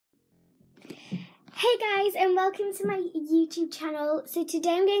Hey guys, and welcome to my YouTube channel. So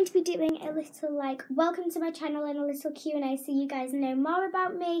today I'm going to be doing a little welcome to my channel and a little Q&A so you guys know more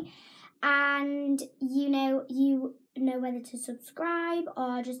about me and you know whether to subscribe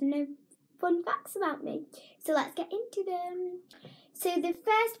or just know fun facts about me. So let's get into them. So the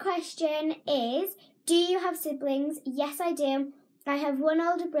first question is, do you have siblings? Yes, I do. I have one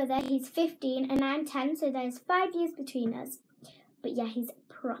older brother, he's 15 and I'm 10, so there's 5 years between us. But yeah, he's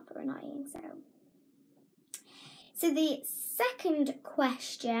proper annoying, So the second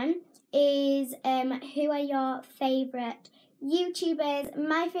question is, who are your favourite YouTubers?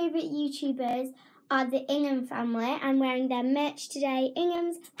 My favourite YouTubers are the Ingham family. I'm wearing their merch today.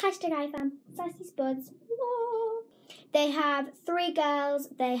 Ingham's, #IFAM, Sassy Spuds. Whoa. They have 3 girls.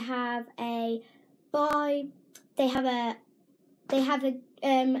 They have a boy. They have a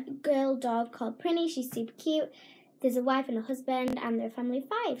girl dog called Prinny. She's super cute. There's a wife and a husband, and they're a family of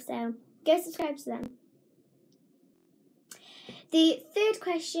 5. So go subscribe to them. The third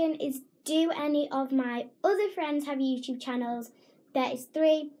question is, do any of my other friends have YouTube channels? There is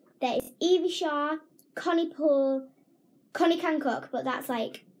 3. There is Evie Shaw, Connie Paul, Connie can cook, but that's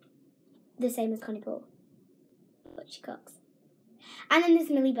like the same as Connie Paul, but she cooks. And then there's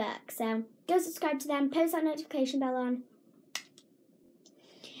Millie Burke, so go subscribe to them, post that notification bell on.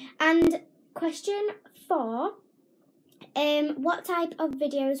 And question 4, what type of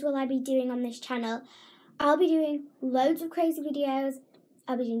videos will I be doing on this channel? I'll be doing loads of crazy videos.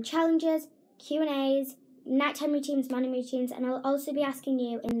 I'll be doing challenges, Q&As, nighttime routines, morning routines, and I'll also be asking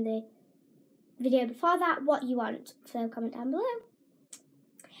you in the video before that what you want. So comment down below.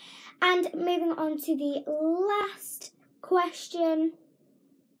 And moving on to the last question.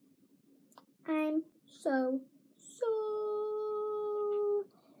 I'm so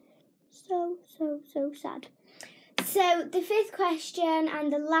sad. So the 5th question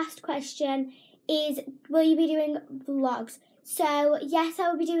and the last question is, will you be doing vlogs? So yes, I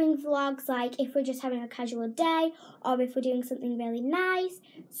will be doing vlogs, like if we're just having a casual day or if we're doing something really nice.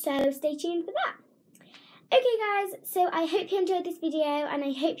 So stay tuned for that. Okay guys, so I hope you enjoyed this video and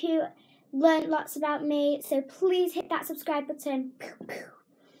I hope you learned lots about me. So please hit that subscribe button.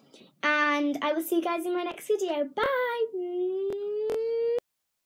 And I will see you guys in my next video. Bye!